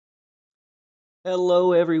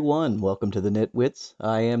Hello, everyone. Welcome to the Nitwits.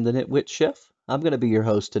 I am the Nitwit Chef. I'm going to be your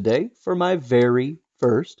host today for my very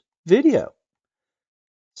first video.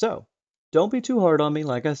 So, don't be too hard on me.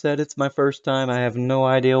 Like I said, it's my first time. I have no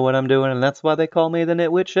idea what I'm doing, and that's why they call me the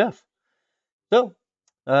Nitwit Chef. So,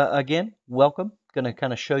 again, welcome. Going to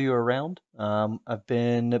kind of show you around. I've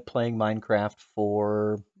been playing Minecraft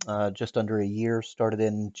for just under a year, started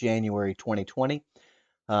in January 2020.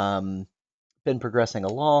 Um, been progressing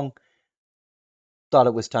along. Thought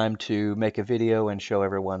it was time to make a video and show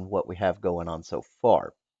everyone what we have going on so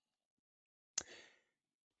far.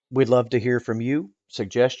 We'd love to hear from you,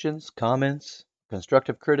 suggestions, comments,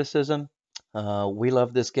 constructive criticism. We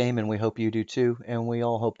love this game and we hope you do too, and we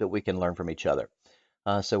all hope that we can learn from each other.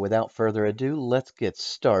 So without further ado, let's get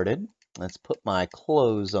started. Let's put my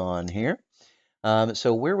clothes on here.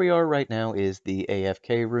 So where we are right now is the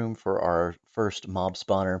AFK room for our first mob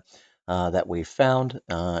spawner that we found.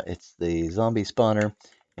 It's the zombie spawner,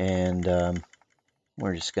 and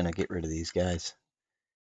we're just going to get rid of these guys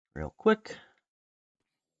real quick.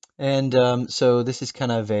 And so this is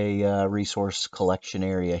kind of a resource collection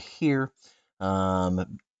area here,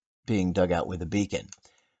 being dug out with a beacon.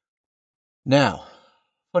 Now,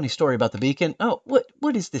 funny story about the beacon. Oh,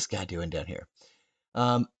 what is this guy doing down here?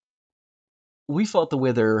 Um, we fought the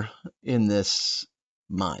Wither in this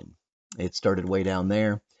mine. It started way down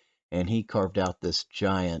there, and he carved out this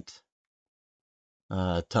giant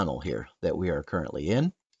tunnel here that we are currently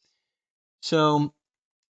in. So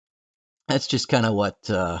that's just kind of what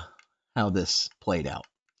how this played out.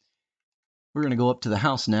 We're going to go up to the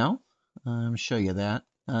house now, show you that.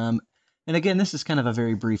 And again, this is kind of a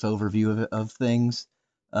very brief overview of things.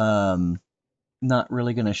 Um, Not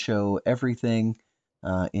really going to show everything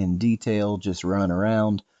in detail, just running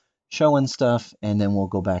around, showing stuff, and then we'll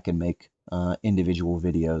go back and make individual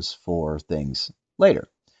videos for things later.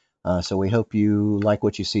 So we hope you like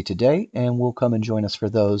what you see today, and will come and join us for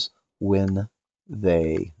those when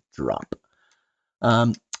they drop.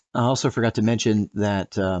 Um, I also forgot to mention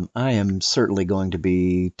that I am certainly going to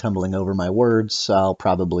be tumbling over my words. I'll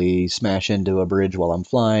probably smash into a bridge while I'm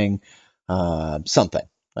flying, something.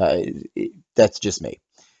 That's just me.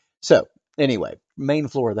 So, anyway, main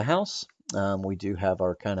floor of the house. We do have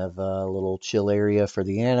our kind of little chill area for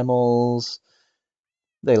the animals.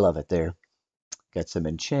 They love it there. Got some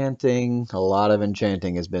enchanting. A lot of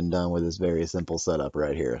enchanting has been done with this very simple setup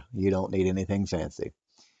right here. You don't need anything fancy.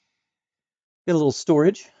 Get a little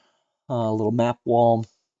storage, a little map wall,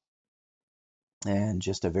 and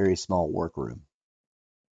just a very small workroom.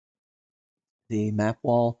 The map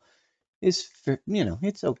wall is,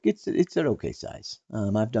 it's an okay size.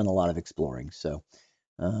 I've done a lot of exploring, so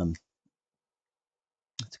um,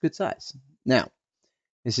 it's a good size. Now,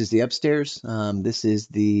 this is the upstairs. This is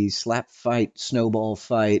the slap fight, snowball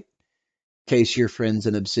fight, case your friends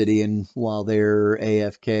in Obsidian while they're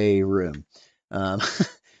AFK room. Um,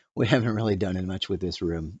 we haven't really done it much with this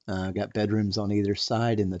room. Got bedrooms on either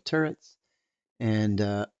side in the turrets, and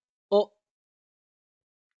oh,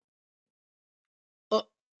 oh,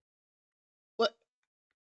 what?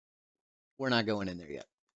 We're not going in there yet.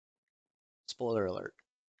 Spoiler alert.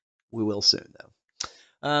 We will soon,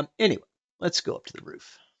 though. Anyway, let's go up to the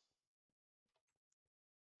roof.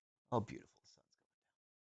 Oh, beautiful.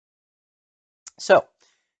 So,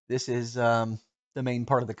 this is the main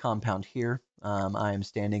part of the compound here. I am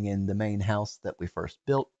standing in the main house that we first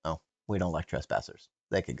built. Oh, we don't like trespassers.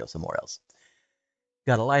 They can go somewhere else.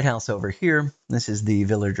 Got a lighthouse over here. This is the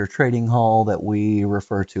villager trading hall that we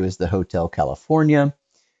refer to as the Hotel California.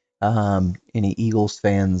 Any Eagles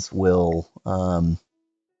fans will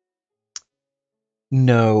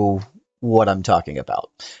know what I'm talking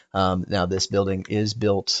about. Now, this building is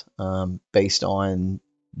built based on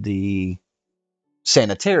the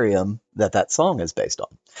sanitarium that song is based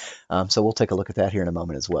on. So we'll take a look at that here in a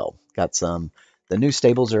moment as well. Got some, the new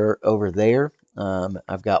stables are over there.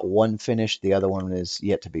 I've got one finished, the other one is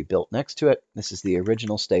yet to be built next to it. This is the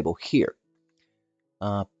original stable here.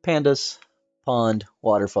 Pandas, pond,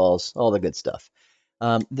 waterfalls, all the good stuff.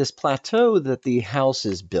 This plateau that the house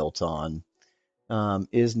is built on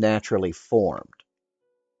is naturally formed.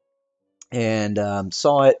 And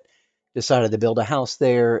saw it, decided to build a house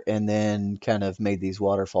there, and then kind of made these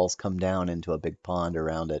waterfalls come down into a big pond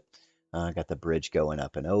around it. Got the bridge going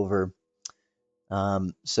up and over.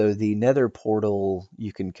 So the nether portal,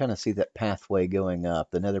 you can kind of see that pathway going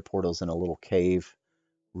up. The nether portal's in a little cave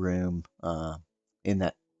room in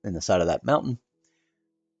that in the side of that mountain.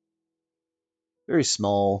 Very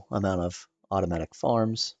small amount of automatic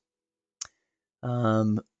farms.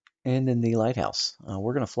 Um, and then the lighthouse.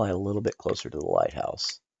 We're going to fly a little bit closer to the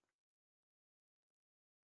lighthouse.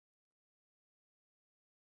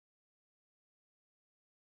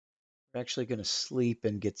 We're actually going to sleep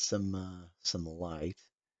and get some light.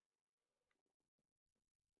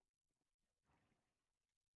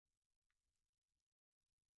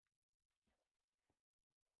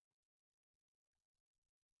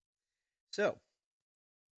 So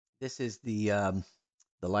this is the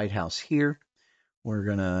lighthouse here. We're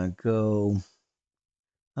gonna go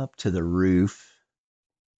up to the roof,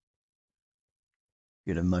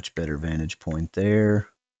 get a much better vantage point there.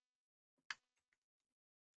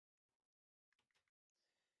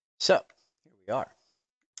 So here we are.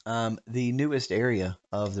 The newest area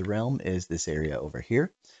of the realm is this area over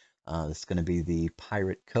here. This is going to be the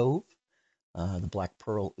Pirate Cove. The Black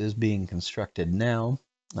Pearl is being constructed now.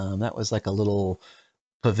 That was like a little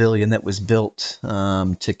pavilion that was built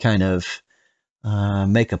to kind of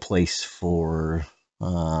make a place for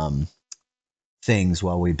things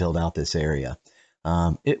while we build out this area.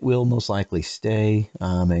 It will most likely stay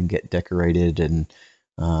and get decorated and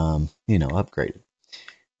upgraded.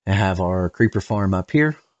 I have our creeper farm up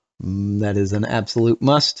here. That is an absolute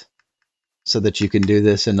must so that you can do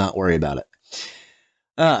this and not worry about it.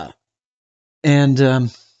 And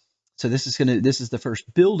so this is the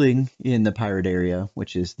first building in the pirate area,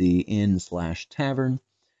 which is the inn/tavern.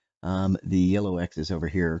 The yellow X's over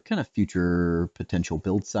here, kind of future potential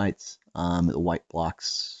build sites. The white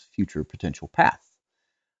blocks, future potential path.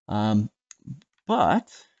 But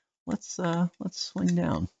let's swing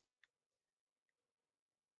down.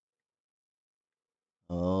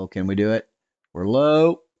 Oh, can we do it? We're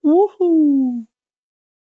low. Woohoo!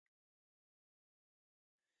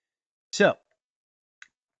 So,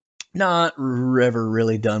 not ever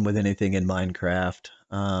really done with anything in Minecraft,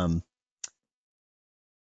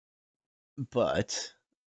 but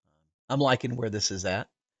I'm liking where this is at.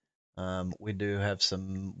 We do have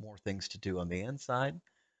some more things to do on the inside.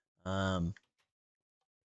 Um,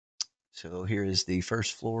 so here is the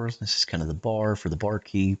first floor. This is kind of the bar for the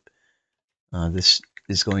barkeep. This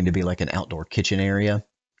is going to be like an outdoor kitchen area.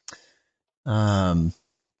 Um,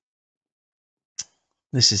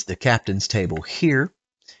 this is the captain's table here.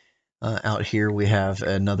 Out here we have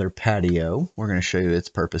another patio. We're going to show you its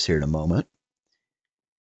purpose here in a moment.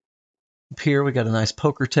 Up here we got a nice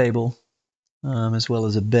poker table, as well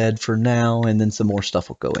as a bed for now, and then some more stuff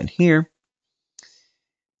will go in here.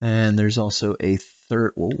 And there's also a a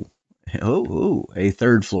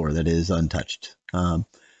third floor that is untouched.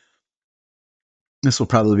 This will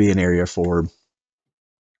probably be an area for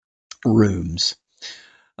rooms.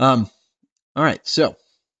 All right, so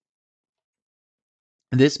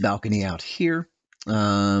this balcony out here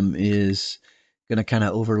is going to kind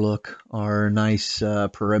of overlook our nice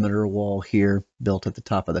perimeter wall here built at the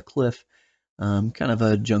top of the cliff. Kind of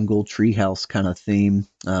a jungle treehouse kind of theme.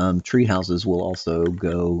 Tree houses will also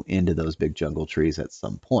go into those big jungle trees at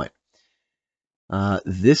some point.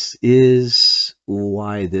 This is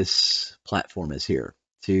why this platform is here,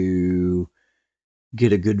 to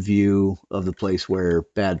get a good view of the place where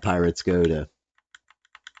bad pirates go to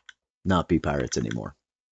not be pirates anymore.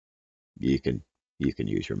 You can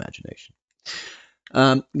use your imagination.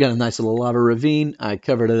 Got a nice little lava ravine. I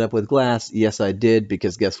covered it up with glass. Yes, I did,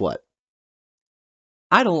 because guess what?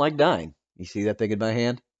 I don't like dying. You see that thing in my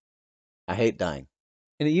hand? I hate dying.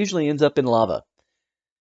 And it usually ends up in lava.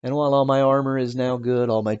 And while all my armor is now good,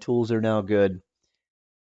 all my tools are now good,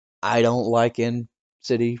 I don't like end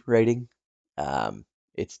city raiding.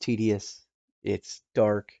 It's tedious. It's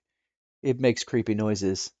dark. It makes creepy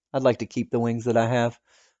noises. I'd like to keep the wings that I have.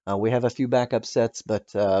 We have a few backup sets,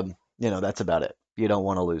 but that's about it. You don't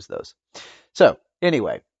want to lose those. So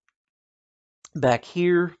anyway, back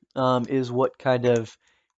here is what kind of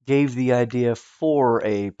gave the idea for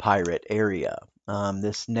a pirate area.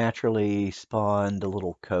 This naturally spawned a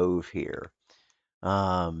little cove here.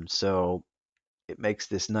 So it makes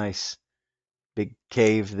this nice big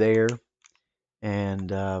cave there.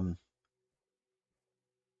 And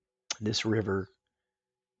this river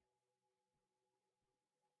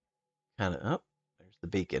kind of, oh, there's the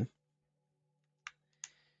beacon.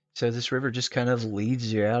 So this river just kind of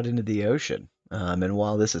leads you out into the ocean. And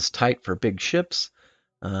while this is tight for big ships,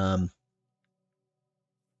 um,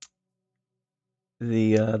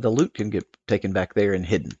 the loot can get taken back there and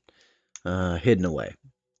hidden away.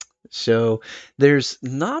 So there's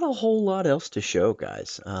not a whole lot else to show,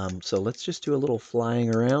 guys. So let's just do a little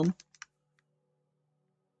flying around.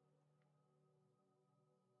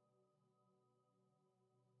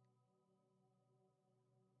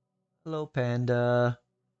 Hello, Panda.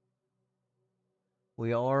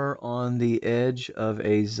 We are on the edge of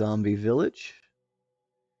a zombie village.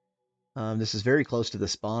 This is very close to the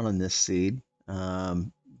spawn on this seed.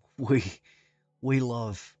 We we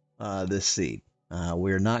love this seed.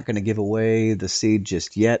 We're not going to give away the seed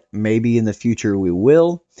just yet. Maybe in the future we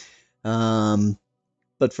will.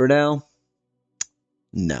 But for now,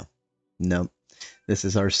 no. No. This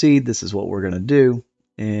is our seed. This is what we're going to do.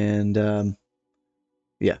 And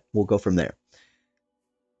yeah, we'll go from there.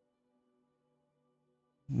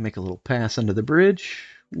 Make a little pass under the bridge.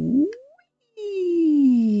 Whee!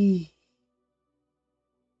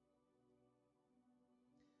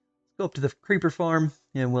 Go up to the creeper farm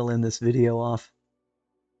and we'll end this video off.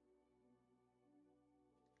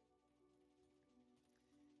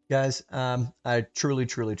 Guys, I truly,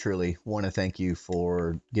 truly, truly want to thank you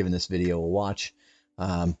for giving this video a watch.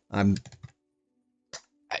 Um, I'm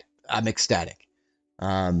I'm ecstatic.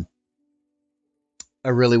 Um, I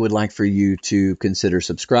really would like for you to consider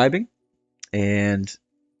subscribing and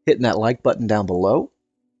hitting that like button down below.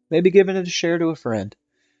 Maybe giving it a share to a friend.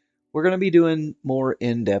 We're going to be doing more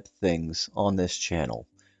in-depth things on this channel.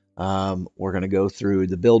 We're going to go through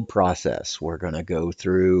the build process. We're going to go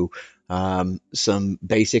through some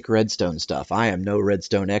basic redstone stuff. I am no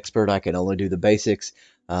redstone expert. I can only do the basics.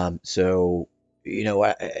 So, you know,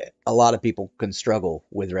 a lot of people can struggle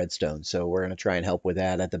with redstone. So we're going to try and help with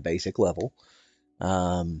that at the basic level.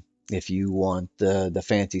 If you want the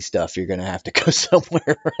fancy stuff, you're going to have to go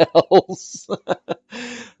somewhere else.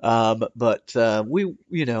 But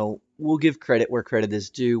we'll give credit where credit is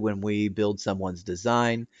due when we build someone's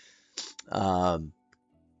design. Um,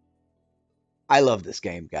 I love this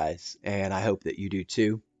game, guys, and I hope that you do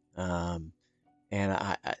too. Um,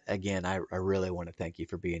 and again, I really want to thank you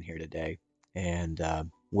for being here today, and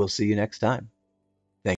we'll see you next time.